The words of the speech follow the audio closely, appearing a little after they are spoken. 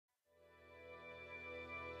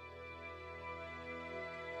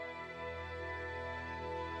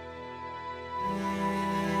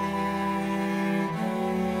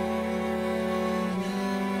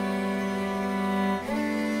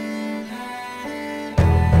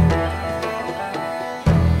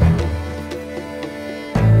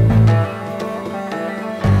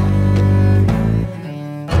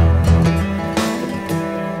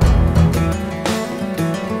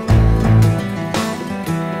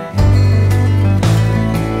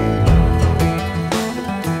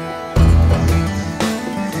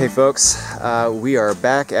Hey folks, we are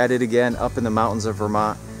back at it again up in the mountains of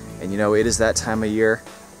Vermont, and you know, it is that time of year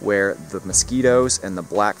where the mosquitoes and the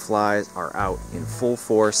black flies are out in full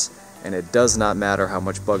force, and it does not matter how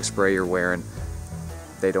much bug spray you're wearing,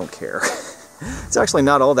 they don't care. It's actually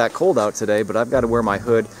not all that cold out today, but I've got to wear my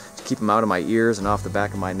hood to keep them out of my ears and off the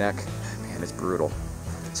back of my neck. Man, it's brutal.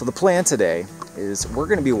 So the plan today is we're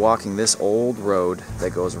going to be walking this old road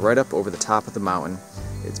that goes right up over the top of the mountain.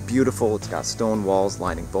 It's beautiful, it's got stone walls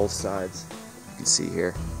lining both sides, you can see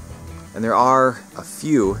here. And there are a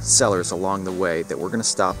few cellars along the way that we're going to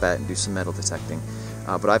stop at and do some metal detecting.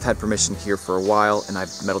 But I've had permission here for a while, and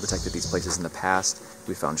I've metal detected these places in the past.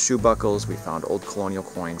 We found shoe buckles, we found old colonial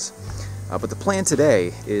coins. But the plan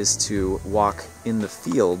today is to walk in the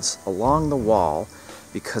fields along the wall,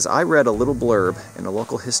 because I read a little blurb in a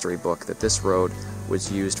local history book that this road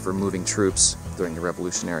was used for moving troops during the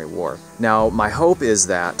Revolutionary War. Now, my hope is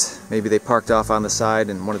that maybe they parked off on the side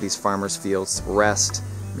in one of these farmers' fields to rest,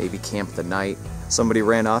 maybe camp the night. Somebody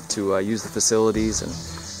ran off to use the facilities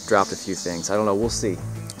and dropped a few things. I don't know, we'll see.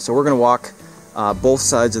 So we're gonna walk both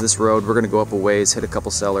sides of this road. We're gonna go up a ways, hit a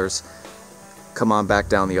couple cellars, come on back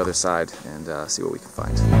down the other side and see what we can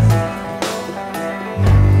find.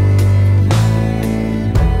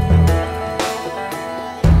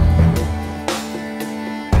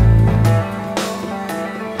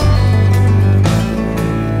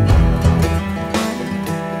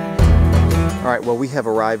 Alright, well, we have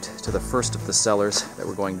arrived to the first of the cellars that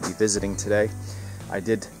we're going to be visiting today. I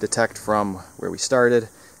did detect from where we started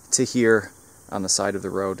to here on the side of the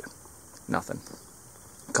road, nothing.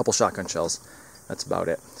 A couple shotgun shells, that's about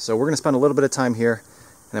it. So we're going to spend a little bit of time here,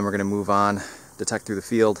 and then we're going to move on, detect through the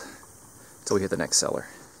field, until we hit the next cellar.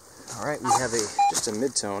 Alright, we have just a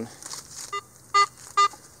mid-tone,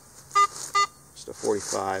 just a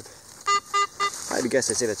 45. I had to guess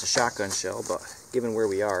I'd say that's a shotgun shell, but given where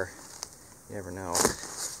we are, you never know.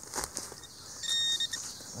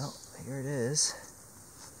 Well, here it is.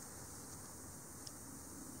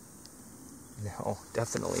 No,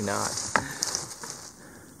 definitely not.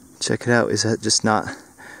 Check it out. Is that just not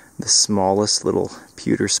the smallest little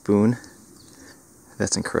pewter spoon?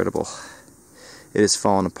 That's incredible. It has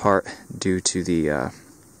fallen apart due to the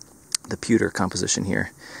pewter composition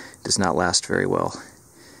here. It does not last very well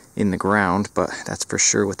in the ground, but that's for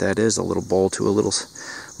sure what that is. A little bowl to a little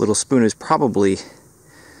spoon is probably,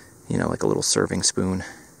 you know, like a little serving spoon.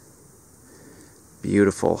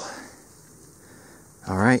 Beautiful.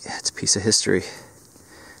 Alright, it's a piece of history.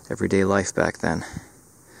 Everyday life back then.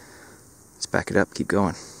 Let's back it up, keep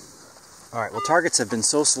going. Alright, well, targets have been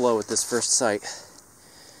so slow at this first site.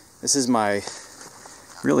 This is my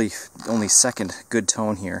really only second good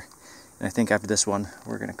tone here. And I think after this one,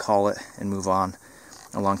 we're going to call it and move on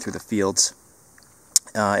along through the fields.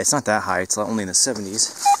 It's not that high, it's only in the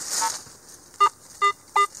 70s.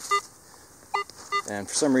 And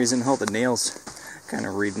for some reason, all the nails kind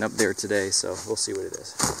of reading up there today, so we'll see what it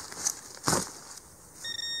is.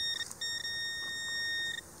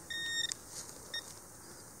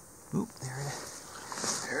 Oop,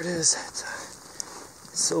 there it is. It's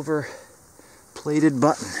a silver plated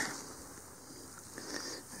button.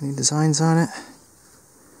 Any designs on it?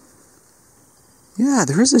 Yeah,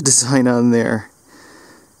 there is a design on there.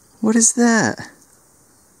 What is that?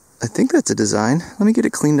 I think that's a design. Let me get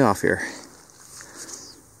it cleaned off here.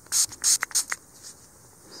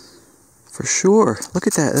 For sure. Look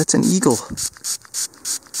at that. That's an eagle.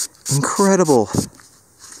 Incredible.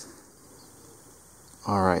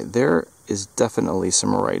 Alright, there is definitely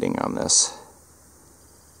some writing on this.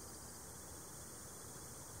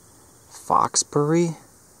 Foxbury?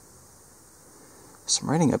 Some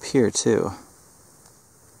writing up here too.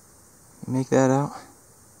 You make that out?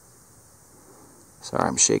 Sorry,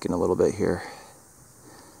 I'm shaking a little bit here.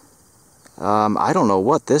 I don't know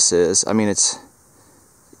what this is. I mean, it's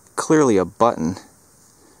clearly a button.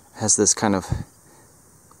 It has this kind of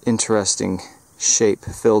interesting shape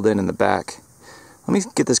filled in the back. Let me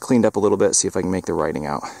get this cleaned up a little bit, see if I can make the writing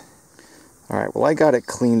out. Alright, well, I got it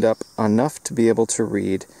cleaned up enough to be able to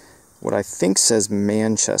read what I think says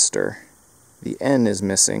Manchester. The N is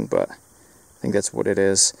missing, but I think that's what it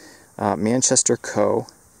is. Manchester Co.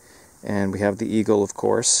 And we have the eagle, of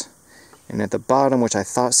course. And at the bottom, which I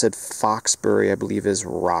thought said Foxbury, I believe is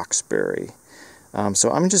Roxbury. So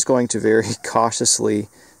I'm just going to very cautiously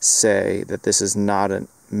say that this is not a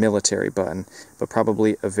military button, but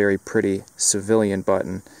probably a very pretty civilian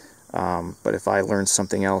button. But if I learn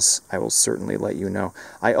something else, I will certainly let you know.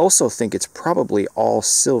 I also think it's probably all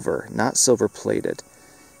silver, not silver plated.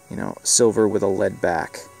 You know, silver with a lead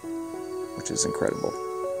back, which is incredible.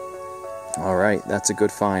 All right, that's a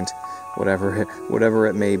good find, whatever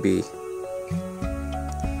it may be. All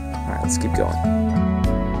right, let's keep going.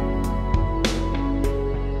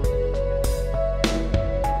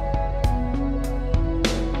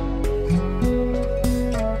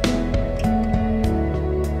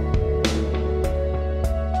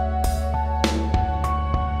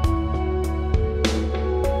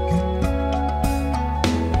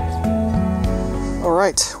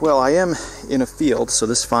 Alright, well, I am in a field, so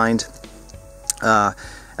this find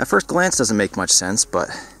at first glance doesn't make much sense, but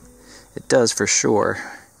it does for sure.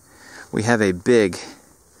 We have a big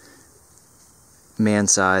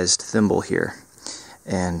man-sized thimble here,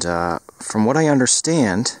 and from what I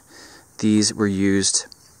understand, these were used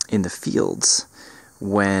in the fields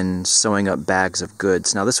when sewing up bags of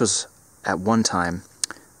goods. Now, this was at one time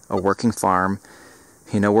a working farm.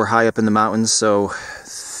 You know, we're high up in the mountains, so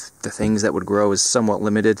the things that would grow is somewhat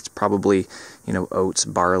limited. It's probably, you know, oats,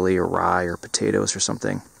 barley, or rye, or potatoes, or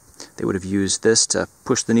something. They would have used this to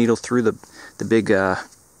push the needle through the big,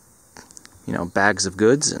 you know, bags of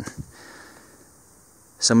goods, and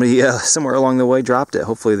somebody somewhere along the way dropped it.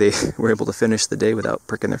 Hopefully they were able to finish the day without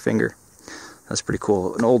pricking their finger. That's pretty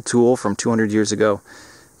cool. An old tool from 200 years ago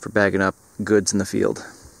for bagging up goods in the field.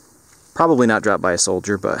 Probably not dropped by a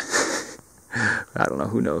soldier, but I don't know,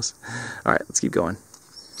 who knows. Alright, let's keep going.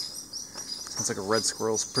 Sounds like a red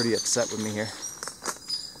squirrel's pretty upset with me here.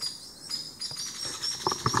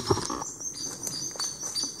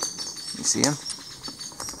 You see him?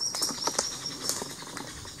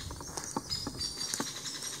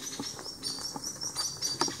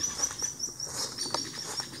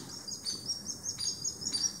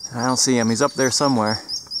 I don't see him. He's up there somewhere.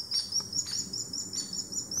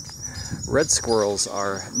 Red squirrels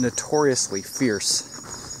are notoriously fierce.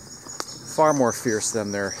 Far more fierce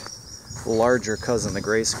than their larger cousin, the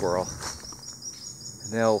gray squirrel.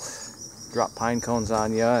 And they'll drop pine cones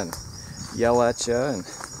on you and yell at you and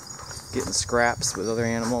get in scraps with other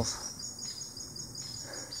animals.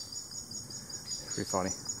 Pretty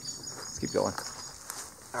funny. Let's keep going.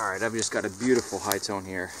 Alright, I've just got a beautiful high tone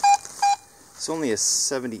here. It's only a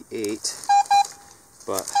 78,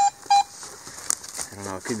 but I don't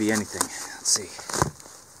know, it could be anything. Let's see.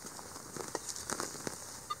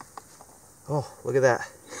 Oh, look at that.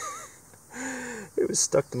 It was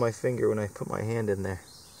stuck to my finger when I put my hand in there.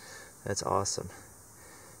 That's awesome.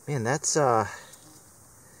 Man, that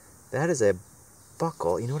is a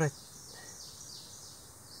buckle. You know what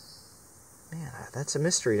Man, that's a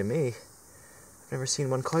mystery to me. I've never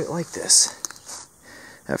seen one quite like this.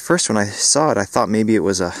 At first when I saw it, I thought maybe it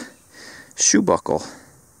was a shoe buckle.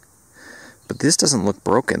 But this doesn't look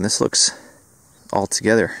broken. This looks all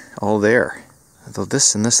together, all there. Though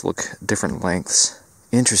this and this look different lengths.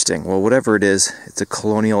 Interesting. Well, whatever it is, it's a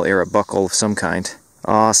colonial era buckle of some kind.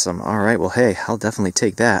 Awesome. Alright, well hey, I'll definitely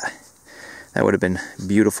take that. That would have been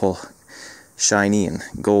beautiful, shiny, and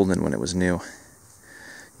golden when it was new.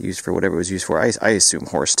 Used for whatever it was used for. I assume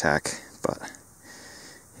horse tack, but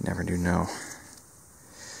you never do know.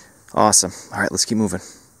 Awesome. Alright, let's keep moving.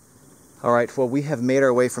 Alright, well we have made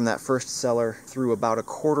our way from that first cellar through about a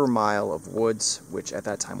quarter mile of woods, which at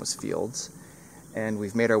that time was fields. And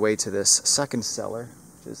we've made our way to this second cellar,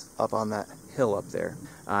 which is up on that hill up there.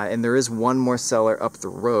 And there is one more cellar up the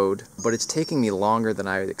road, but it's taking me longer than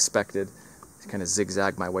I had expected to kind of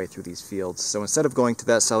zigzag my way through these fields. So instead of going to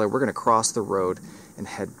that cellar, we're going to cross the road and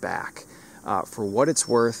head back. For what it's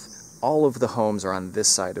worth, all of the homes are on this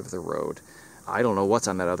side of the road. I don't know what's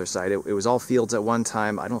on that other side. It was all fields at one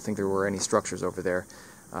time. I don't think there were any structures over there.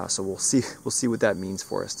 So we'll see what that means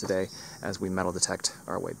for us today as we metal detect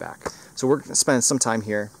our way back. So we're going to spend some time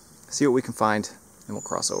here, see what we can find, and we'll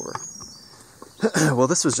cross over. Well,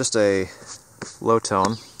 this was just a low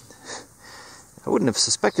tone. I wouldn't have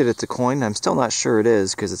suspected it's a coin. I'm still not sure it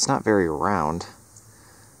is because it's not very round.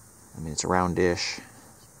 I mean, it's roundish.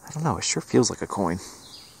 I don't know. It sure feels like a coin.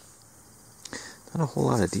 Not a whole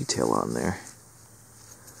lot of detail on there.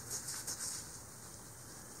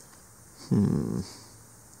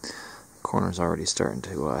 Corner's already starting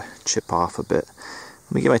to chip off a bit.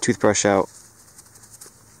 Let me get my toothbrush out,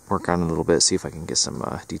 work on it a little bit, see if I can get some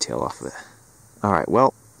detail off of it. Alright,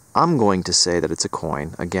 well, I'm going to say that it's a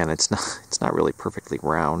coin. Again, it's not really perfectly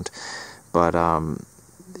round, but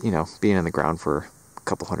you know, being in the ground for a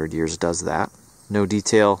couple hundred years does that. No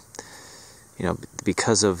detail. You know,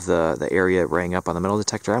 because of the area it rang up on the metal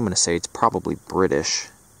detector, I'm going to say it's probably British.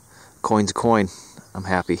 Coin's a coin. I'm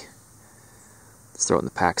happy. Let's throw it in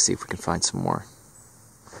the pack, see if we can find some more.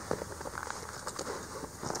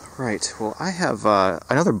 Right, well I have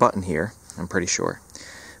another button here, I'm pretty sure.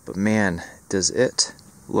 But man, does it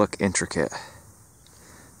look intricate.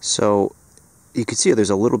 So you can see there's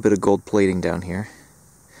a little bit of gold plating down here.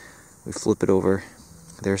 We flip it over.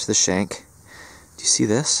 There's the shank. Do you see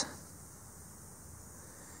this?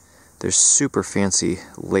 There's super fancy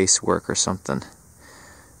lace work or something.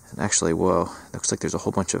 And actually, whoa, looks like there's a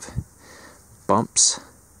whole bunch of bumps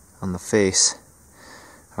on the face.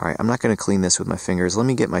 Alright, I'm not going to clean this with my fingers. Let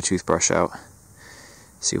me get my toothbrush out.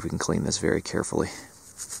 See if we can clean this very carefully.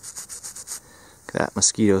 Look at that,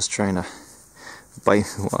 mosquito's trying to bite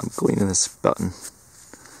me while I'm cleaning this button.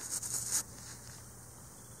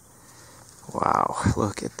 Wow,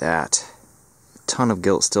 look at that. A ton of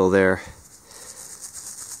gilt still there.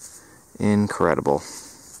 Incredible.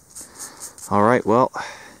 Alright, well,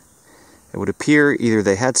 it would appear either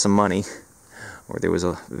they had some money or there was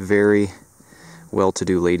a very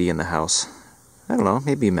well-to-do lady in the house. I don't know,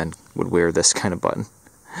 maybe men would wear this kind of button.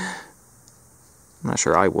 I'm not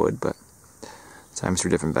sure I would, but times were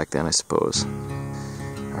different back then, I suppose.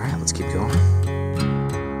 Alright, let's keep going.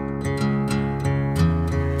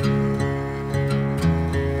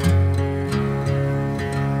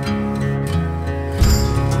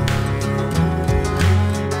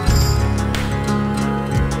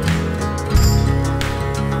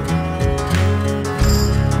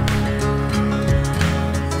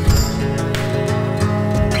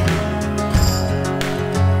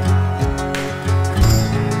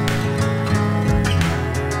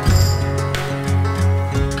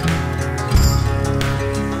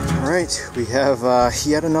 We have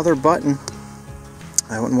yet another button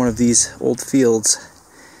out in one of these old fields,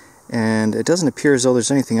 and it doesn't appear as though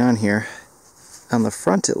there's anything on here, on the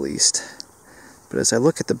front at least. But as I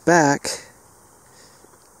look at the back,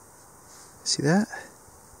 see that?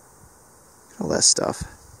 All that stuff.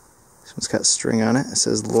 This one's got string on it. It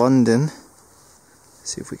says London.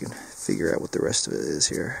 Let's see if we can figure out what the rest of it is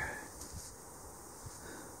here.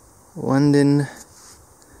 London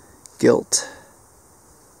Gilt.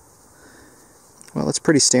 Well, it's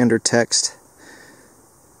pretty standard text.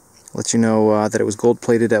 Let you know that it was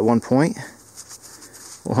gold-plated at one point,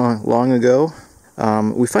 long ago.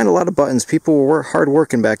 We find a lot of buttons. People were hard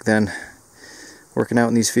working back then. Working out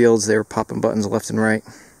in these fields, they were popping buttons left and right.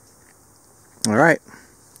 Alright,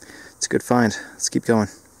 it's a good find. Let's keep going.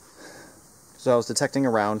 So I was detecting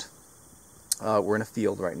around. We're in a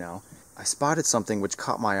field right now. I spotted something which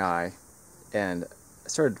caught my eye, and I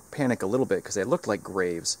started to panic a little bit because they looked like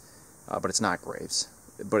graves. But it's not graves,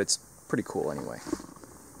 but it's pretty cool anyway.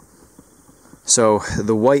 So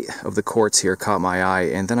the white of the quartz here caught my eye,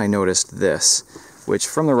 and then I noticed this, which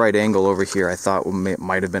from the right angle over here I thought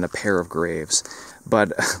might have been a pair of graves.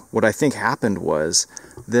 But what I think happened was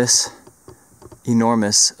this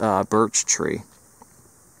enormous birch tree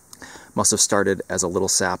must have started as a little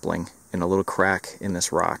sapling in a little crack in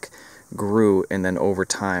this rock, grew, and then over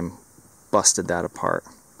time busted that apart.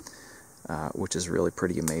 Which is really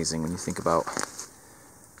pretty amazing when you think about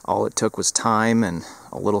all it took was time and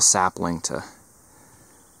a little sapling to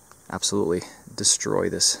absolutely destroy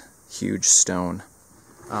this huge stone.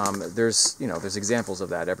 There's examples of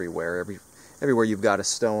that everywhere. Everywhere you've got a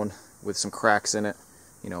stone with some cracks in it,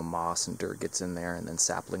 moss and dirt gets in there and then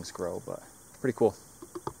saplings grow, but pretty cool.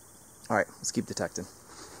 Alright, let's keep detecting.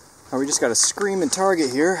 Now we just got a screaming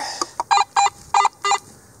target here.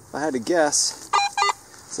 If I had to guess,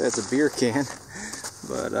 so it's a beer can,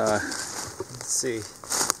 but let's see.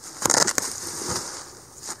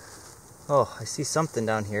 Oh, I see something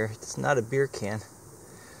down here. It's not a beer can.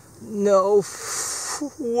 No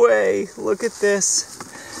way! Look at this.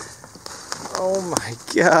 Oh my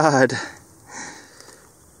god.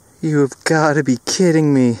 You have got to be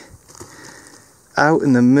kidding me. Out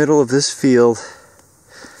in the middle of this field,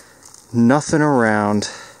 nothing around.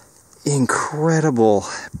 Incredible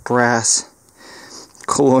brass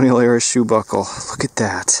colonial era shoe buckle. Look at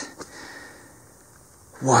that.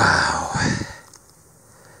 Wow.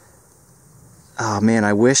 Oh man,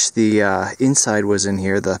 I wish the inside was in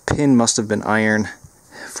here. The pin must have been iron.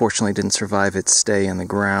 Fortunately didn't survive its stay in the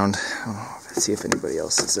ground. Oh, let's see if anybody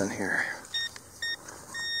else is in here.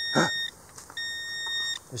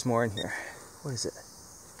 There's more in here. What is it?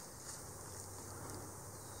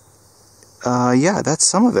 Yeah, that's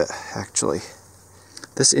some of it, actually.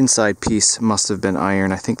 This inside piece must have been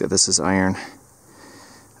iron. I think that this is iron.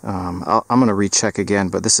 I'm going to recheck again,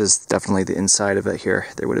 but this is definitely the inside of it here.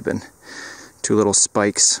 There would have been two little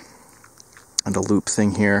spikes and a loop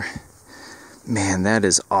thing here. Man, that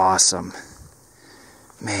is awesome.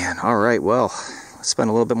 Man, alright, well, let's spend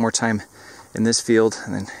a little bit more time in this field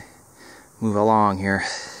and then move along here.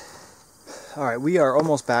 Alright, we are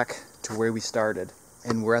almost back to where we started,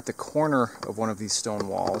 and we're at the corner of one of these stone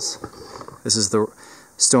walls. This is the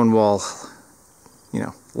stone wall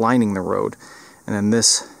lining the road. And then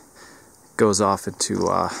this goes off into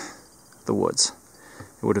the woods.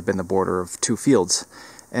 It would have been the border of two fields.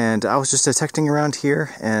 And I was just detecting around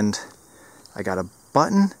here, and I got a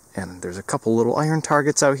button, and there's a couple little iron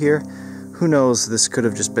targets out here. Who knows, this could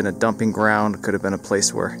have just been a dumping ground, could have been a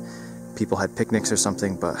place where people had picnics or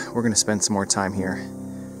something, but we're going to spend some more time here.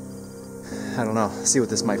 I don't know, see what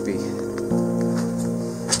this might be.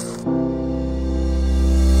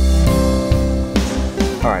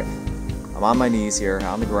 Alright, I'm on my knees here,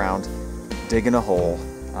 on the ground, digging a hole.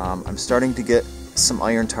 I'm starting to get some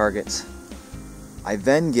iron targets. I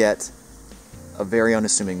then get a very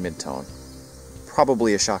unassuming mid-tone.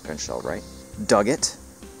 Probably a shotgun shell, right? Dug it.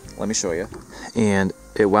 Let me show you. And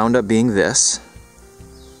it wound up being this,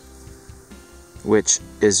 which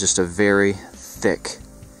is just a very thick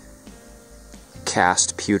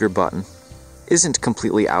cast pewter button. Isn't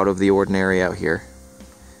completely out of the ordinary out here.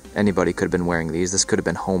 Anybody could have been wearing these. This could have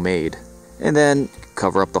been homemade. And then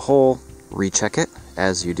cover up the hole, recheck it,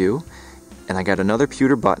 as you do. And I got another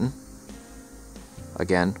pewter button.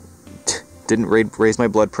 Again, didn't raise my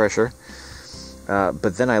blood pressure.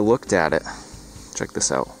 But then I looked at it. Check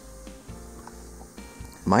this out.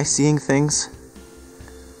 Am I seeing things?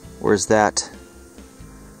 Or is that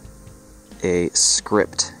a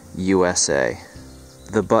script USA?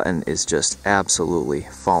 The button is just absolutely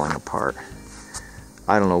falling apart.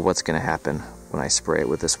 I don't know what's going to happen when I spray it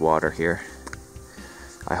with this water here.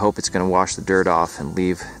 I hope it's going to wash the dirt off and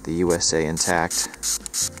leave the USA intact.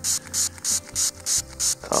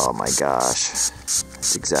 Oh my gosh.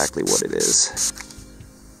 That's exactly what it is.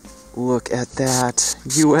 Look at that.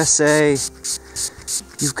 USA!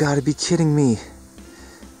 You've got to be kidding me.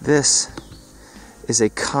 This is a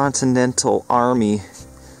Continental Army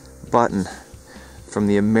button from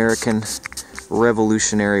the American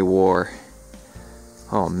Revolutionary War.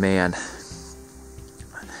 Oh man.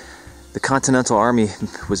 The Continental Army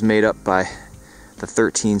was made up by the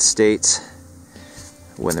 13 states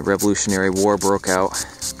when the Revolutionary War broke out.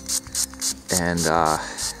 And I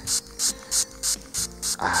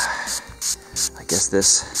guess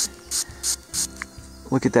this,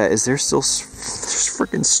 look at that, is there still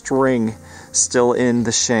freaking string still in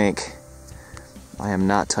the shank? I am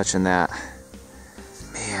not touching that.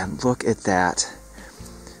 Man, look at that.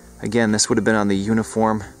 Again, this would have been on the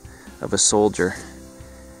uniform of a soldier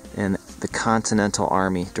in the Continental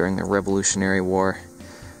Army during the Revolutionary War.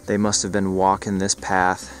 They must have been walking this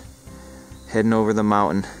path, heading over the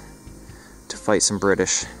mountain to fight some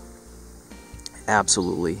British.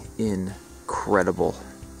 Absolutely incredible.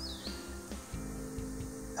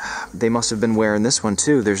 They must have been wearing this one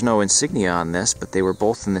too. There's no insignia on this, but they were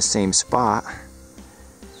both in the same spot.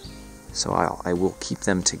 So I will keep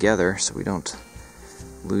them together so we don't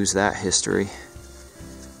lose that history.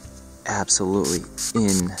 Absolutely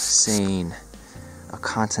insane. A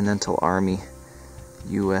Continental Army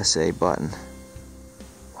USA button.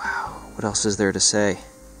 Wow, what else is there to say?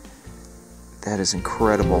 That is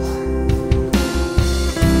incredible.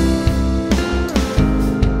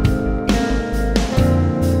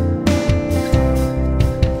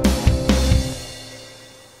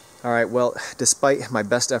 Alright, well, despite my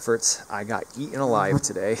best efforts, I got eaten alive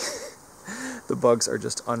today. The bugs are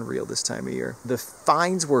just unreal this time of year. The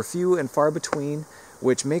finds were few and far between,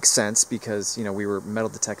 which makes sense because, we were metal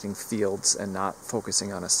detecting fields and not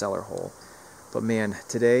focusing on a cellar hole. But man,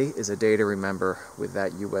 today is a day to remember with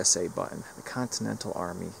that USA button. The Continental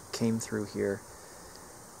Army came through here.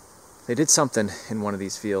 They did something in one of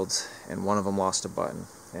these fields, and one of them lost a button,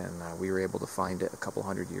 and we were able to find it a couple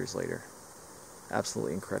hundred years later.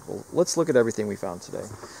 Absolutely incredible. Let's look at everything we found today.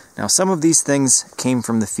 Now, some of these things came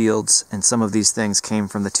from the fields, and some of these things came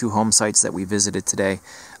from the 2 home sites that we visited today.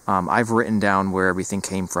 I've written down where everything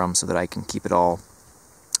came from so that I can keep it all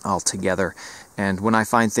together. And when I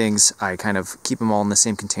find things, I kind of keep them all in the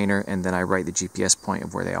same container, and then I write the GPS point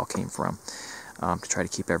of where they all came from to try to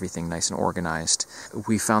keep everything nice and organized.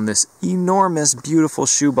 We found this enormous, beautiful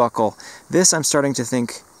shoe buckle. This, I'm starting to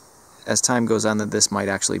think, as time goes on, that this might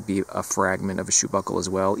actually be a fragment of a shoe buckle as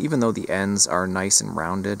well. Even though the ends are nice and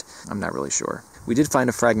rounded, I'm not really sure. We did find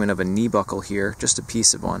a fragment of a knee buckle here, just a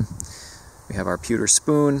piece of one. We have our pewter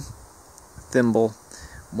spoon, thimble,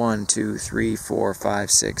 1, 2, 3, 4,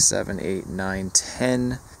 5, 6, 7, 8, 9,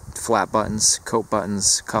 10 flat buttons, coat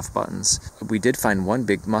buttons, cuff buttons. We did find one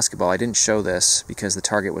big musket ball. I didn't show this because the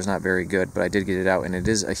target was not very good, but I did get it out, and it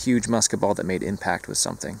is a huge musket ball that made impact with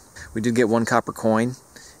something. We did get one copper coin.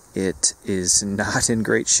 It is not in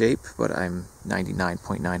great shape, but I'm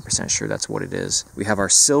 99.9% sure that's what it is. We have our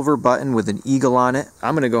silver button with an eagle on it.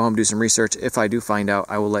 I'm going to go home and do some research. If I do find out,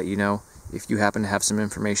 I will let you know. If you happen to have some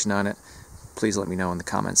information on it, please let me know in the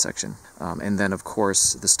comment section. And then, of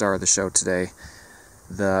course, the star of the show today,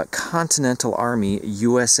 the Continental Army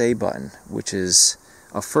USA button, which is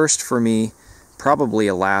a first for me, probably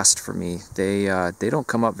a last for me. They don't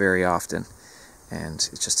come up very often, and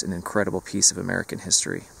it's just an incredible piece of American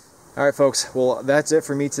history. All right, folks, well, that's it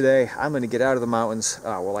for me today. I'm going to get out of the mountains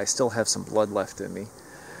while I still have some blood left in me.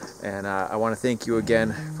 And I want to thank you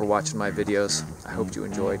again for watching my videos. I hope you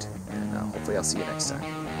enjoyed, and hopefully I'll see you next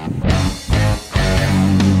time.